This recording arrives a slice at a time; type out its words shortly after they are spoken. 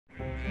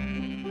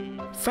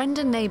Friend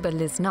and neighbour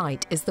Liz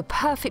Knight is the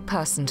perfect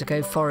person to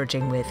go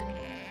foraging with.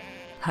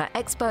 Her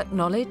expert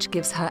knowledge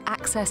gives her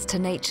access to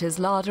nature's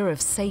larder of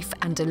safe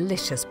and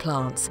delicious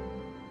plants.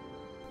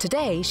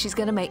 Today, she's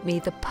going to make me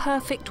the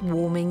perfect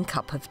warming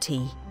cup of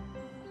tea.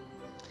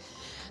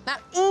 Now,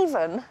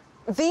 even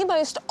the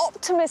most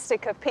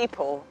optimistic of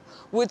people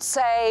would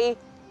say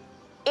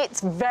it's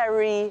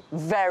very,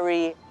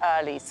 very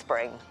early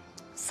spring.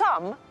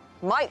 Some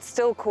might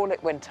still call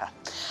it winter.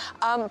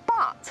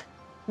 But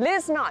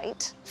Liz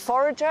Knight,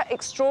 forager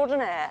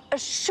extraordinaire,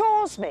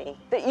 assures me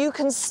that you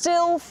can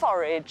still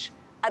forage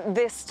at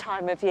this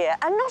time of year.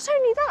 And not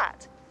only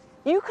that,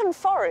 you can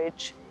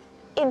forage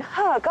in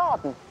her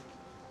garden.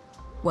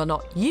 Well,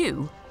 not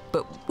you,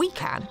 but we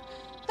can.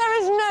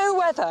 There is no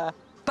weather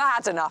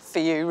bad enough for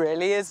you,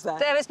 really, is there?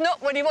 There is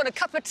not when you want a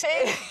cup of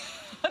tea.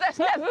 There's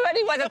never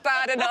any weather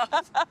bad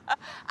enough.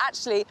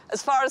 Actually,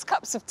 as far as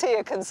cups of tea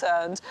are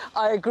concerned,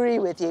 I agree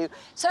with you.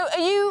 So are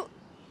you...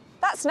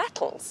 That's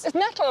nettles. It's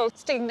nettles,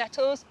 stinging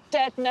nettles,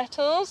 dead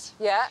nettles.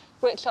 Yeah.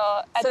 Which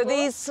are edible. So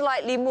these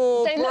slightly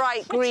more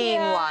bright green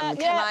one,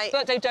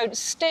 but they don't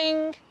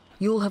sting.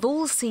 You'll have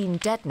all seen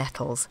dead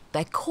nettles.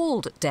 They're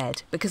called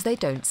dead because they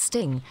don't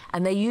sting,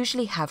 and they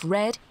usually have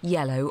red,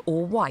 yellow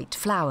or white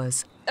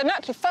flowers. And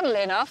actually,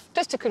 funnily enough,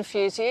 just to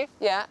confuse you,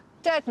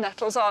 dead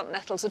nettles aren't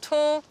nettles at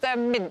all, they're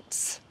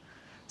mints.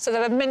 So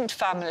they're a mint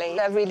family.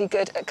 They're really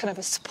good at kind of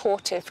a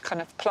supportive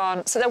kind of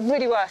plant, so they're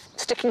really worth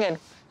sticking in.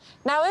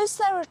 Now, is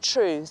there a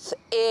truth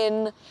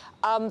in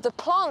the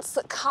plants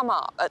that come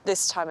up at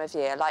this time of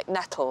year, like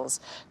nettles,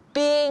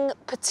 being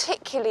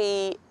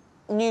particularly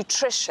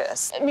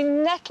nutritious? I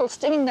mean, nettle,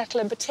 stinging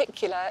nettle in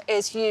particular,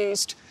 is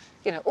used,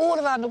 you know, all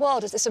around the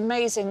world as this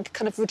amazing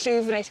kind of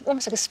rejuvenating,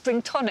 almost like a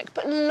spring tonic.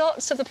 But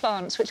lots of the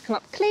plants which come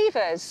up,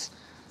 cleavers,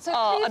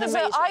 are an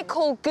amazing. I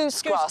call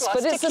goosegrass,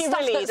 but it's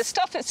the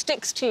stuff that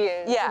sticks to you.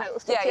 Yeah,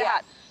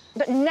 yeah.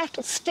 But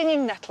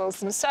stinging nettles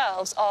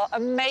themselves are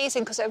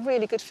amazing because they're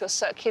really good for your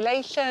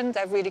circulation,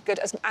 they're really good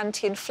as an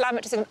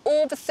anti-inflammatory, and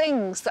all the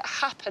things that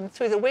happen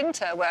through the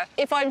winter where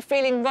if I'm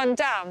feeling run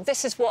down,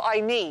 this is what I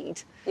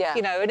need. Yeah.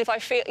 You know, and if I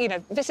feel, you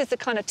know, this is the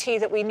kind of tea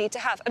that we need to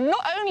have. And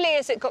not only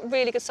has it got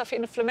really good stuff for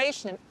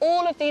inflammation, and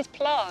all of these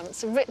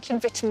plants are rich in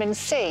vitamin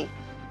C.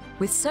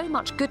 With so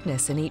much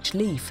goodness in each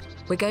leaf,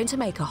 we're going to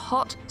make a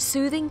hot,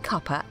 soothing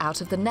cuppa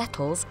out of the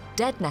nettles,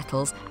 dead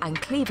nettles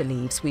and cleaver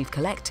leaves we've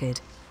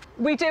collected.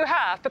 We do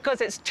have, because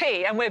it's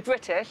tea and we're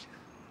British,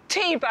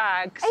 tea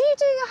bags. Are you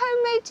doing a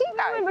homemade tea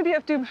bag? Yeah, we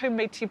have to do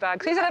homemade tea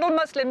bags. These are little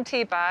muslin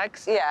tea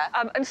bags. Yeah.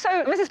 And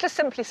so this is just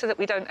simply so that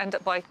we don't end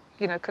up by,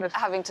 you know, kind of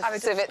having to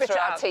sieve it through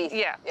our teeth.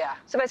 Yeah. Yeah.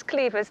 So there's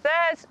cleavers.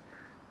 There's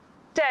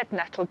dead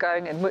nettle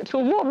going in, which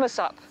will warm us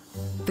up.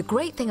 The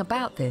great thing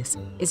about this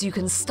is you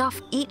can stuff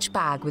each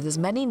bag with as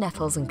many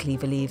nettles and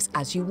cleaver leaves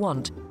as you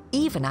want.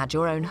 Even add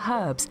your own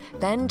herbs,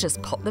 then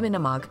just pop them in a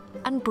mug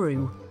and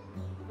brew.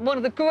 One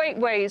of the great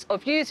ways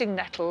of using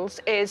nettles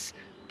is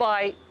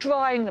by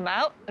drying them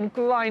out and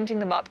grinding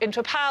them up into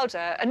a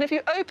powder. And if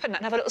you open that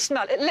and have a little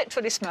smell, it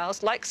literally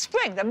smells like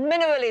spring, the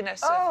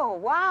mineraliness. Oh,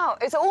 wow.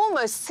 It's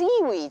almost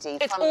seaweedy.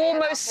 It's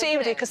almost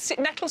seaweedy because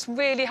nettle's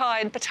really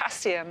high in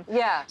potassium.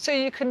 Yeah. So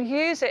you can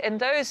use it in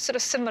those sort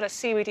of similar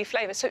seaweedy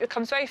flavours. So it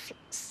becomes very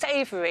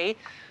savoury.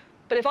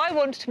 But if I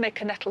wanted to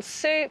make a nettle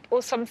soup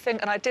or something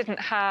and I didn't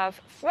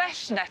have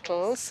fresh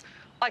nettles,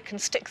 I can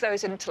stick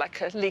those into like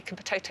a leek and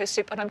potato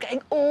soup and I'm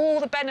getting all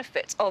the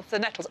benefits of the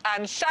nettles.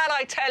 And shall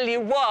I tell you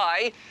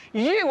why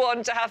you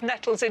want to have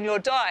nettles in your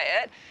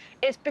diet?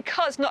 It's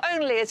because not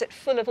only is it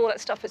full of all that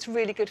stuff that's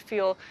really good for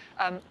your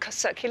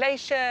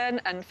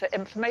circulation and for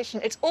inflammation,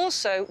 it's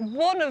also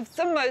one of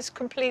the most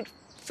complete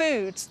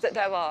foods that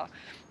there are.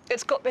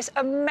 It's got this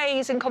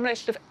amazing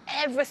combination of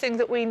everything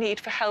that we need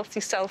for healthy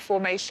cell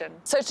formation.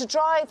 So to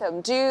dry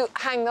them, do you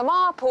hang them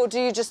up or do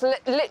you just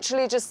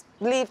literally just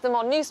leave them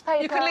on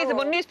newspaper? You can leave them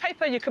on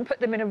newspaper, you can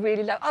put them in a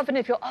really low oven.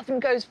 If your oven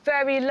goes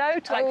very low,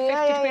 to like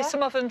 50 degrees,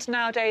 some ovens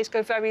nowadays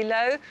go very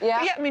low. Yeah.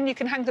 But yeah, I mean, you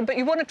can hang them, but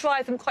you want to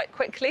dry them quite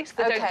quickly so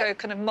they don't go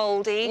kind of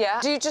mouldy.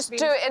 Yeah. Do you just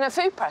do it in a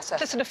food processor?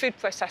 Just in a food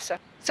processor.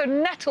 So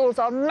nettles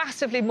are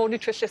massively more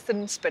nutritious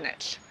than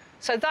spinach.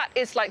 So that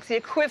is like the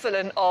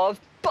equivalent of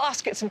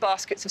baskets and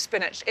baskets of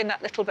spinach in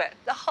that little bit.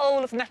 The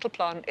whole of the nettle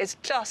plant is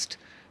just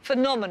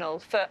phenomenal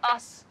for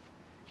us,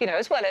 you know,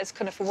 as well as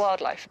kind of for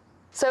wildlife.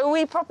 So are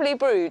we properly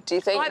brewed, do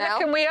you think, now? I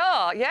reckon we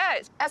are, yeah.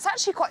 It's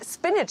actually quite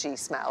spinachy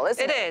smell,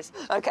 isn't it? It is.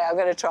 OK, I'm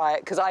going to try it,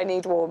 because I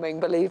need warming,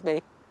 believe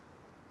me.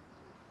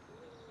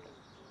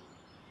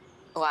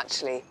 Oh,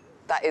 actually,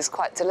 that is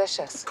quite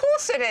delicious. Of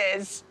course it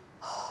is.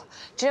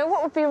 Do you know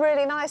what would be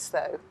really nice,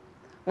 though?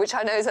 Which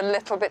I know is a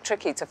little bit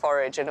tricky to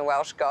forage in a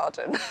Welsh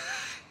garden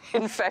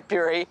in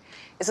February,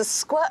 is a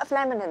squirt of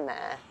lemon in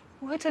there.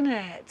 Wouldn't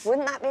it?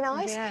 Wouldn't that be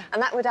nice? Yeah.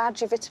 And that would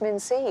add your vitamin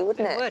C,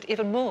 wouldn't it? It would,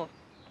 even more.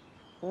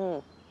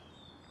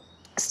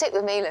 Stick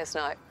with me, Liz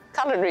Knight.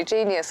 Culinary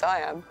genius I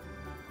am.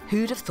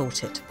 Who'd have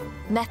thought it?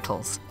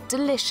 Nettles,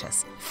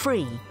 delicious,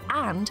 free,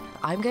 and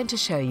I'm going to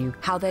show you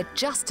how they're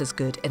just as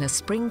good in a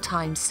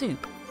springtime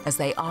soup as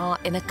they are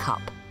in a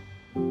cup.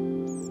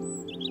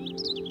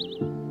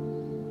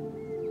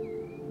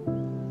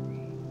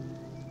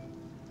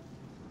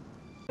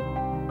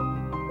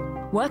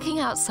 Working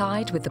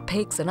outside with the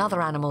pigs and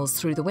other animals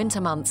through the winter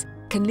months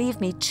can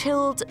leave me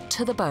chilled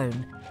to the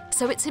bone,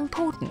 so it's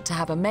important to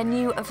have a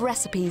menu of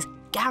recipes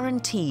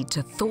guaranteed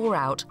to thaw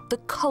out the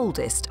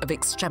coldest of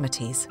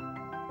extremities.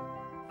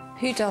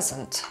 Who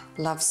doesn't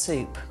love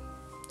soup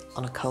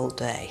on a cold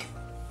day?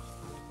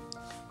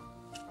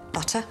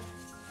 Butter,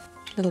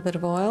 a little bit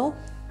of oil.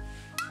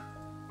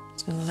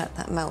 Just going to let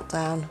that melt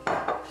down.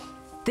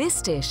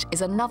 This dish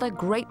is another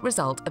great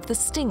result of the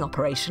sting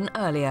operation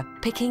earlier,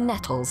 picking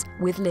nettles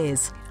with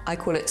Liz. I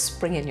call it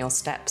spring in your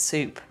step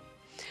soup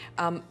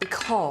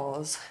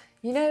because,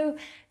 you know,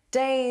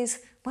 days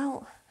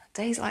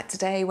like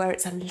today where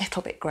it's a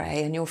little bit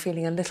grey and you're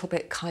feeling a little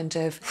bit kind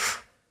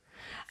of,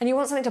 and you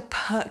want something to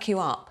perk you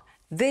up.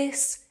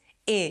 This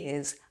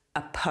is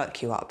a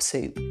perk you up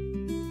soup.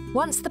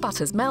 Once the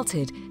butter's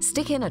melted,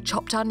 stick in a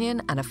chopped onion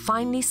and a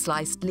finely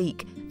sliced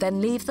leek, then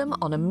leave them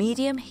on a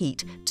medium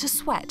heat to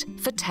sweat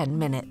for 10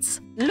 minutes.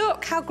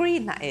 Look how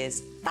green that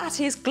is. That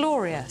is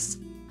glorious.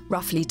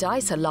 Roughly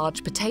dice a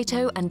large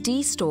potato and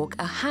de-stalk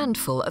a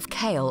handful of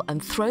kale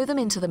and throw them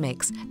into the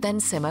mix, then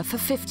simmer for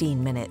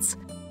 15 minutes.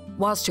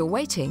 Whilst you're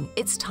waiting,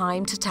 it's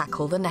time to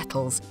tackle the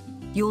nettles.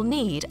 You'll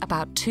need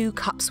about 2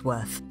 cups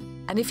worth.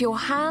 And if your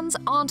hands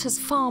aren't as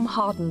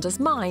farm-hardened as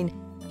mine,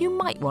 you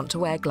might want to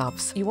wear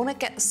gloves. You want to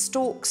get the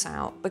stalks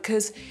out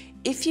because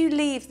if you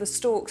leave the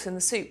stalks in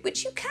the soup,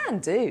 which you can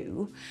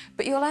do,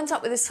 but you'll end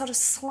up with this sort of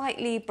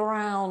slightly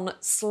brown,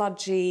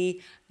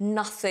 sludgy,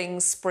 nothing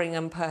spring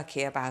and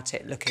perky about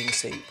it looking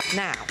soup.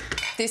 Now,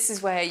 this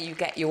is where you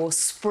get your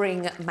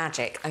spring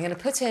magic. I'm going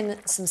to put in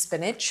some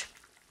spinach,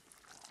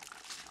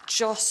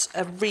 just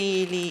a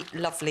really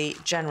lovely,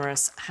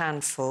 generous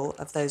handful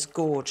of those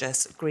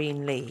gorgeous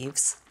green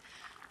leaves,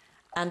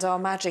 and our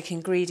magic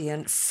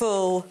ingredient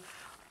full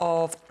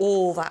of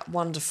all that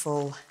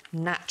wonderful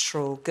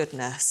natural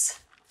goodness.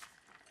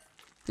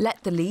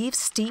 Let the leaves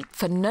steep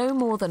for no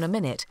more than a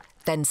minute,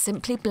 then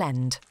simply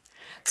blend.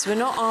 So we're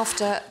not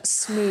after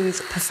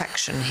smooth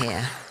perfection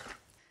here.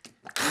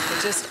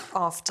 We're just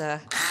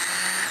after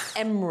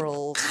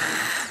emerald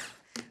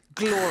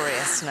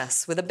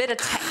gloriousness with a bit of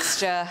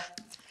texture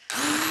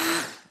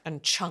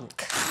and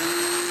chunk.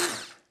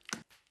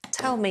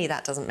 Tell me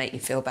that doesn't make you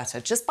feel better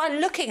just by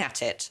looking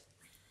at it.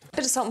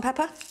 Bit of salt and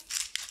pepper.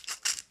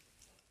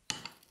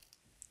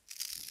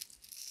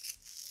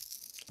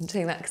 I'm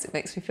doing that because it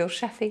makes me feel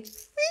chefy.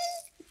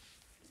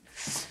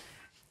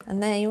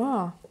 And there you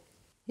are.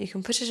 You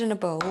can put it in a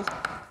bowl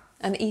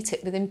and eat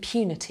it with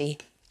impunity.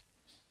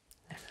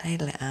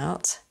 Ladle it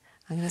out.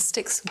 I'm going to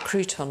stick some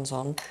croutons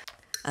on.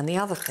 And the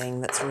other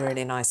thing that's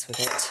really nice with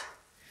it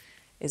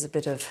is a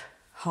bit of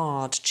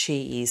hard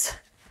cheese,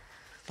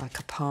 like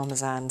a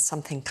Parmesan,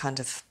 something kind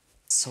of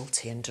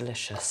salty and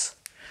delicious.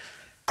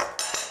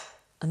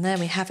 And there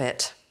we have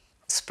it.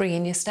 Spring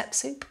in your step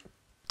soup.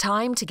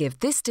 Time to give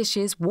this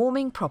dish's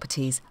warming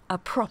properties a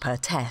proper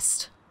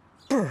test.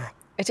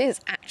 It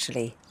is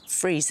actually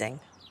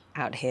freezing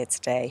out here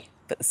today,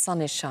 but the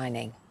sun is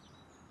shining.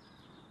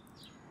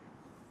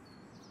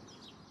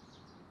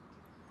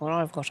 Well,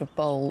 I've got a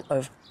bowl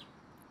of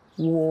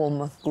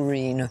warm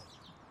green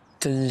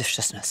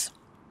deliciousness.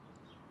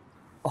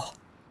 Oh.